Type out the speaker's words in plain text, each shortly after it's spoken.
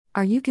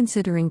Are you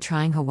considering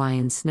trying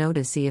Hawaiian Snow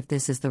to see if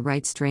this is the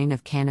right strain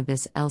of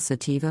Cannabis L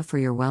sativa for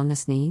your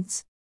wellness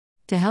needs?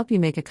 To help you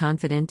make a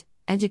confident,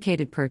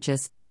 educated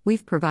purchase,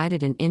 we've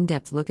provided an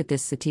in-depth look at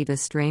this sativa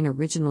strain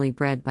originally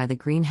bred by the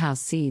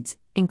greenhouse seeds,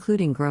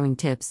 including growing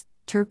tips,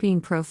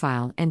 terpene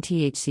profile and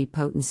THC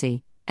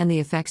potency, and the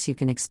effects you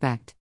can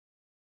expect.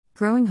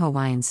 Growing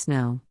Hawaiian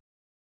Snow.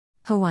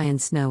 Hawaiian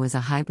Snow is a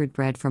hybrid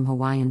bred from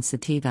Hawaiian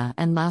sativa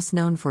and Laos,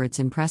 known for its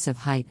impressive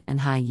height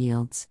and high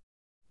yields.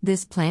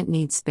 This plant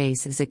needs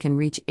space as it can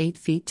reach 8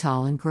 feet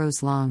tall and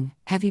grows long,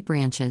 heavy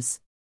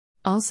branches.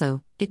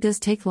 Also, it does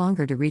take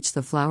longer to reach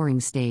the flowering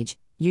stage,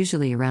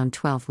 usually around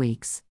 12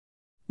 weeks.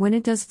 When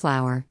it does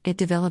flower, it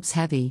develops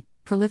heavy,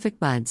 prolific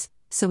buds,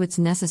 so it's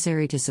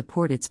necessary to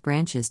support its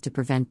branches to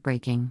prevent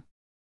breaking.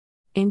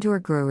 Indoor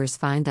growers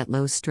find that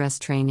low-stress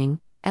training,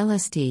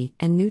 LSD,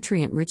 and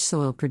nutrient-rich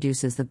soil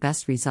produces the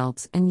best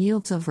results and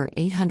yields over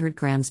 800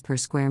 grams per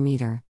square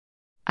meter.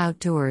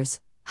 Outdoors,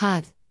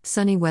 hot,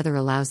 sunny weather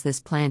allows this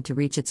plant to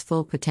reach its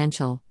full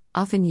potential,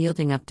 often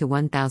yielding up to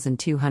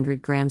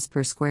 1,200 grams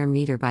per square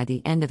meter by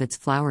the end of its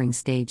flowering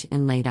stage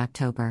in late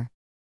October.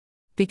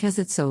 Because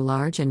it's so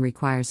large and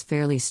requires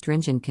fairly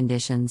stringent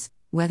conditions,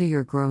 whether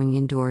you're growing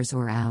indoors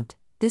or out,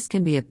 this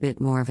can be a bit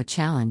more of a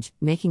challenge,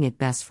 making it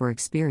best for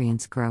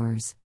experienced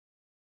growers.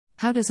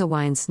 How does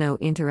Hawaiian Snow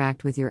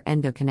interact with your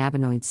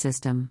endocannabinoid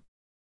system?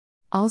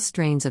 All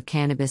strains of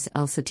Cannabis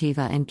L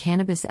sativa and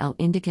Cannabis L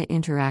indica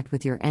interact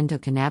with your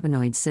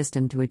endocannabinoid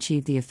system to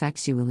achieve the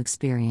effects you will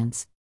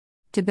experience.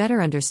 To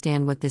better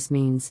understand what this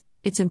means,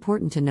 it's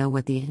important to know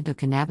what the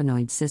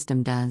endocannabinoid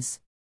system does.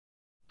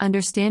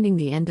 Understanding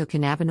the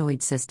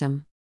endocannabinoid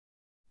system.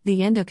 The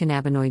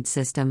endocannabinoid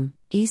system,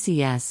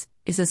 ECS,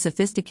 is a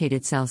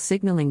sophisticated cell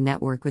signaling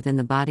network within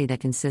the body that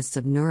consists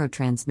of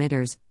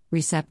neurotransmitters,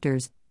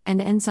 receptors, and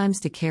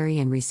enzymes to carry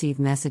and receive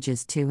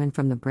messages to and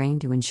from the brain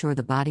to ensure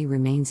the body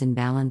remains in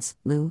balance.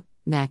 Liu,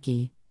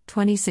 Mackey,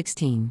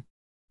 2016.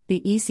 The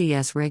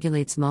ECS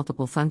regulates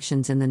multiple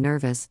functions in the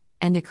nervous,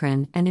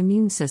 endocrine, and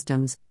immune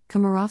systems.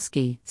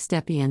 Komarovsky,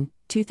 Stepien,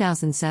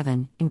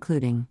 2007,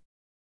 including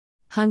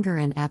hunger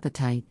and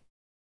appetite,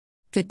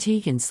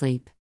 fatigue and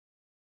sleep,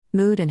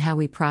 mood and how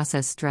we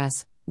process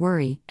stress,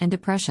 worry, and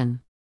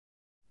depression,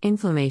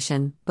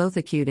 inflammation, both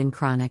acute and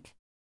chronic,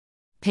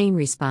 pain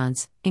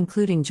response,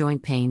 including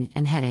joint pain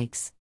and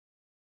headaches,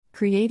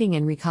 creating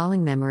and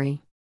recalling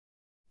memory.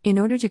 In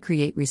order to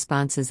create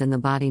responses in the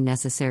body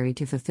necessary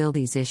to fulfill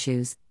these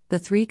issues, the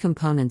three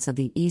components of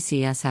the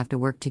ECS have to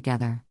work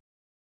together.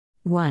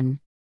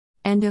 1.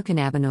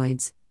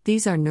 Endocannabinoids.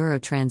 These are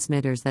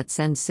neurotransmitters that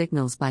send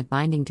signals by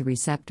binding to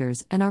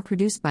receptors and are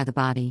produced by the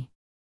body.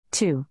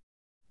 2.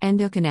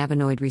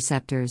 Endocannabinoid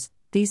receptors.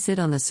 These sit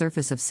on the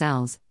surface of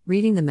cells,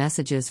 reading the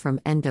messages from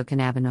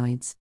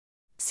endocannabinoids.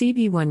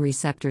 CB1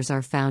 receptors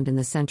are found in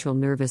the central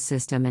nervous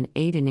system and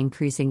aid in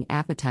increasing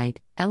appetite,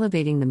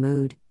 elevating the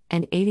mood,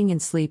 and aiding in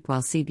sleep,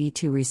 while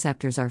CB2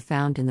 receptors are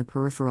found in the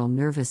peripheral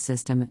nervous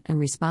system and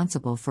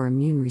responsible for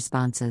immune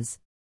responses.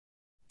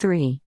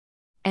 3.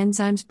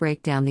 Enzymes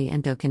break down the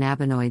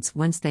endocannabinoids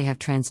once they have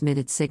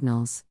transmitted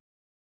signals.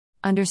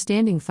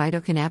 Understanding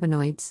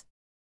phytocannabinoids.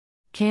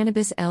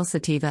 Cannabis L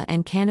sativa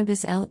and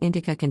Cannabis L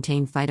indica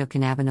contain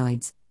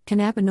phytocannabinoids,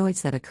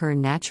 cannabinoids that occur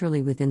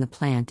naturally within the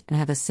plant and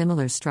have a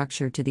similar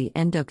structure to the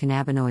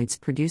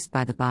endocannabinoids produced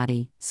by the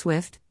body.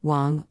 Swift,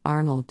 Wong,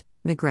 Arnold,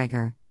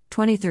 McGregor,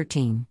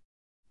 2013.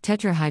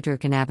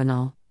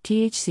 Tetrahydrocannabinol,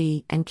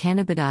 THC, and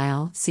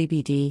cannabidiol,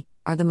 CBD,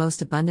 are the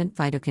most abundant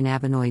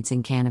phytocannabinoids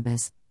in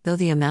cannabis, though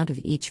the amount of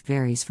each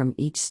varies from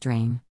each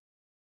strain.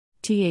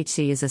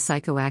 THC is a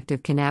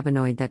psychoactive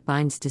cannabinoid that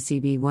binds to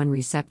CB1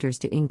 receptors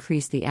to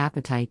increase the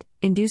appetite,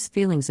 induce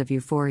feelings of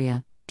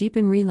euphoria,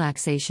 deepen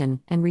relaxation,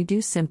 and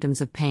reduce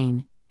symptoms of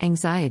pain,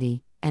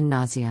 anxiety, and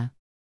nausea.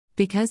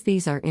 Because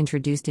these are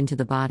introduced into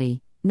the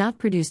body, not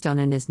produced on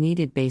an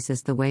as-needed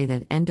basis the way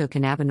that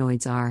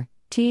endocannabinoids are,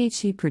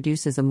 THC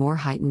produces a more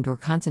heightened or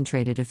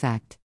concentrated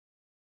effect.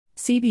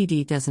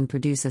 CBD doesn't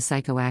produce a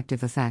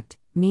psychoactive effect,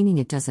 meaning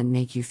it doesn't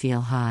make you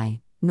feel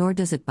high, nor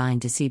does it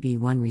bind to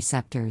CB1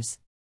 receptors.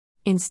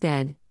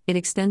 Instead, it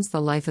extends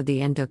the life of the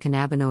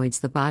endocannabinoids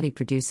the body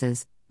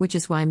produces, which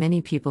is why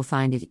many people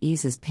find it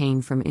eases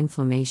pain from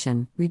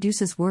inflammation,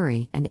 reduces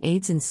worry, and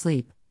aids in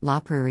sleep. La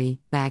Prairie,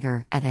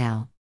 Bagger, et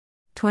al.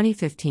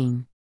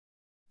 2015.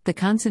 The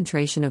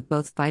concentration of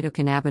both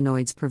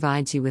phytocannabinoids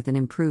provides you with an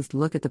improved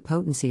look at the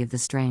potency of the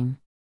strain.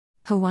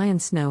 Hawaiian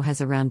Snow has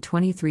around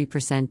 23%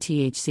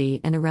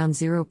 THC and around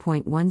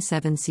 0.17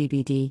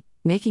 CBD,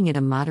 making it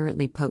a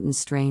moderately potent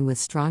strain with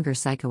stronger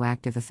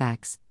psychoactive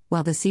effects,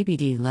 while the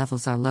CBD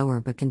levels are lower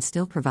but can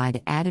still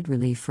provide added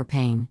relief for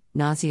pain,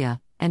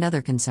 nausea, and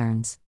other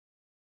concerns.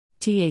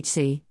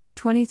 THC,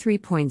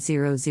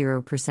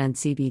 23.00%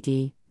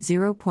 CBD,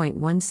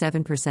 0.17%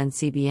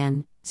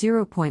 CBN,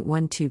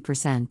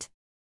 0.12%.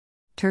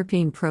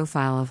 Terpene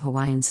profile of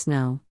Hawaiian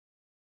Snow.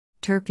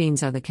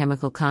 Terpenes are the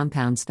chemical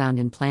compounds found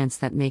in plants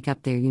that make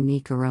up their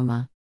unique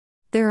aroma.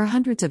 There are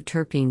hundreds of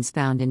terpenes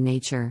found in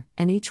nature,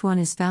 and each one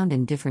is found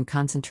in different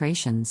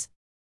concentrations.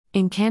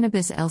 In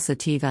Cannabis L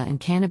sativa and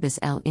Cannabis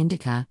L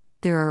indica,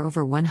 there are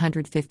over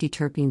 150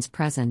 terpenes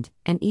present,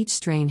 and each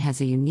strain has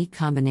a unique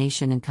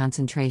combination and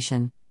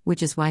concentration,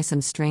 which is why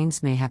some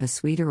strains may have a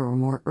sweeter or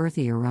more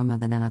earthy aroma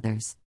than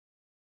others.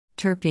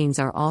 Terpenes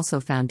are also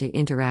found to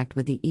interact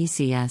with the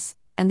ECS,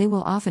 and they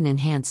will often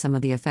enhance some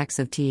of the effects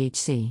of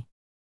THC.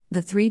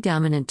 The three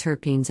dominant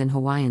terpenes in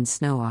Hawaiian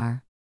snow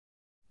are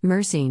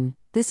myrcene.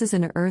 This is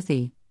an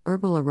earthy,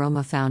 herbal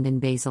aroma found in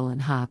basil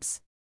and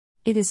hops.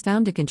 It is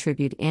found to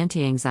contribute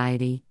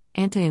anti-anxiety,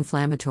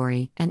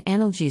 anti-inflammatory, and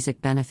analgesic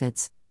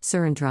benefits.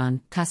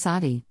 Surendran,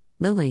 Kasadi,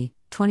 Lilly,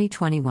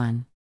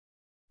 2021.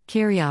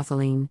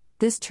 Caryophyllene.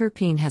 This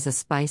terpene has a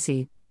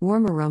spicy,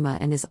 warm aroma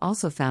and is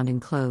also found in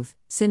clove,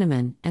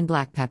 cinnamon, and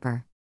black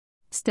pepper.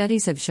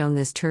 Studies have shown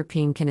this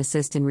terpene can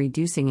assist in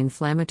reducing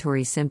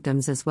inflammatory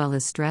symptoms as well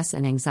as stress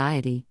and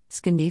anxiety.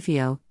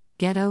 Scandifio,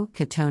 Ghetto,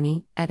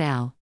 Catoni, et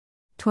al.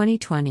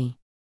 2020.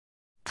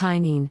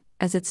 Pinene.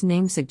 As its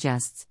name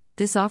suggests,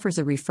 this offers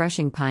a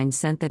refreshing pine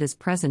scent that is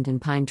present in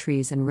pine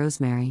trees and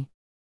rosemary.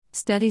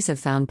 Studies have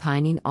found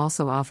pinene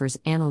also offers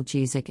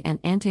analgesic and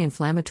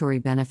anti-inflammatory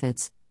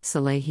benefits.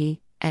 Salehi,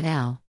 et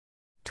al.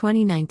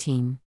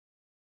 2019.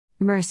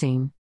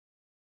 Myrcene.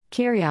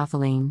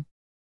 Caryophyllene.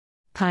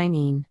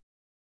 Pinene.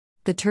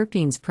 The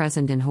terpenes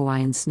present in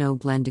Hawaiian snow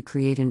blend to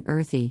create an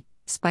earthy,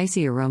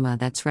 spicy aroma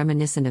that's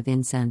reminiscent of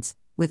incense,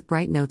 with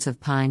bright notes of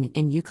pine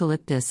and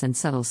eucalyptus and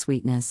subtle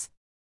sweetness.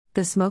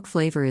 The smoke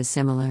flavor is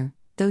similar,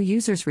 though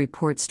users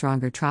report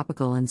stronger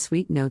tropical and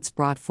sweet notes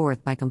brought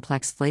forth by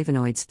complex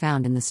flavonoids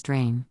found in the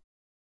strain.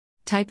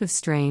 Type of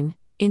strain: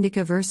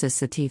 indica versus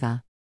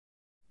sativa.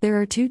 There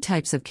are two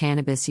types of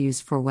cannabis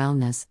used for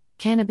wellness: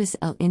 Cannabis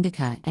L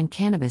indica and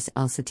Cannabis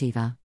L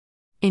sativa.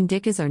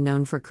 Indicas are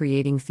known for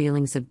creating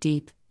feelings of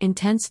deep,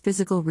 intense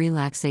physical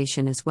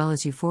relaxation as well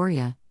as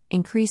euphoria,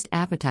 increased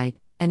appetite,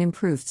 and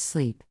improved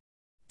sleep.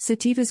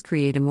 Sativas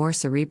create a more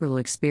cerebral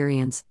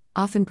experience,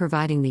 often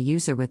providing the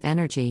user with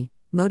energy,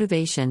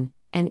 motivation,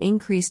 and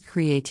increased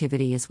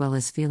creativity as well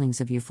as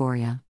feelings of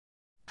euphoria.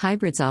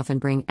 Hybrids often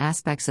bring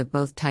aspects of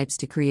both types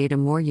to create a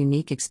more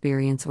unique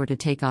experience or to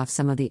take off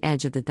some of the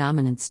edge of the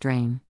dominant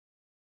strain.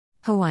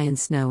 Hawaiian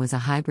snow is a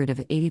hybrid of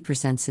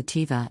 80%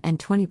 sativa and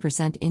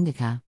 20%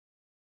 indica.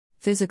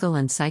 Physical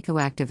and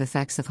psychoactive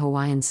effects of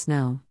Hawaiian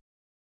snow.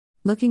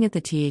 Looking at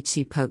the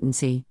THC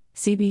potency,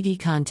 CBD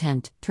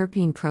content,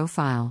 terpene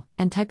profile,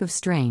 and type of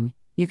strain,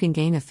 you can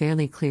gain a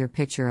fairly clear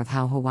picture of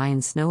how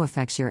Hawaiian snow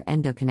affects your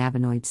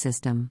endocannabinoid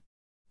system.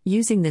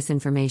 Using this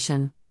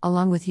information,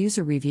 along with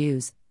user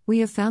reviews, we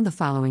have found the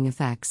following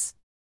effects.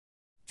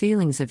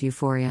 Feelings of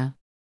euphoria.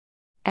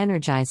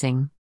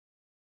 Energizing.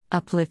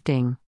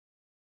 Uplifting.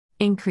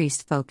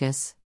 Increased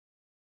focus.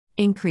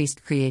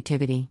 Increased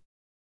creativity.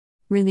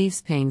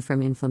 Relieves pain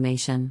from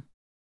inflammation.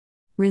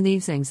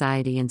 Relieves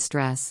anxiety and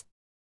stress.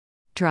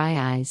 Dry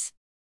eyes.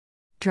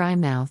 Dry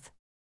mouth.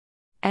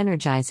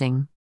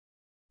 Energizing.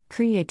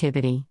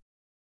 Creativity.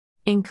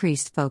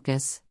 Increased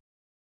focus.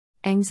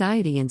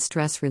 Anxiety and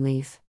stress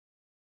relief.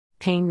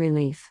 Pain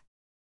relief.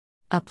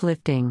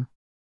 Uplifting.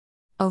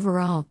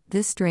 Overall,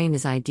 this strain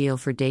is ideal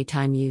for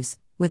daytime use,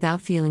 without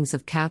feelings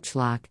of couch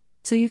lock,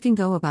 so you can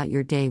go about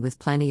your day with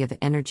plenty of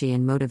energy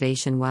and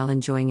motivation while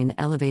enjoying an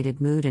elevated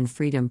mood and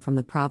freedom from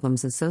the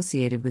problems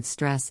associated with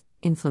stress,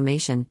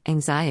 inflammation,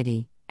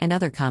 anxiety, and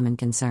other common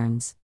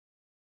concerns.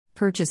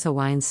 Purchase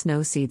Hawaiian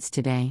snow seeds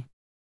today.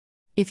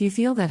 If you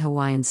feel that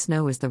Hawaiian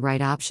snow is the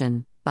right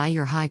option, buy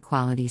your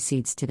high-quality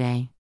seeds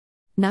today.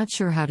 Not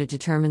sure how to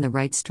determine the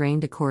right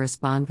strain to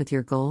correspond with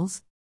your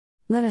goals?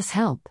 Let us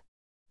help.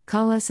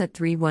 Call us at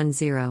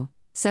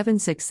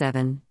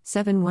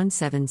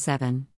 310-767-7177.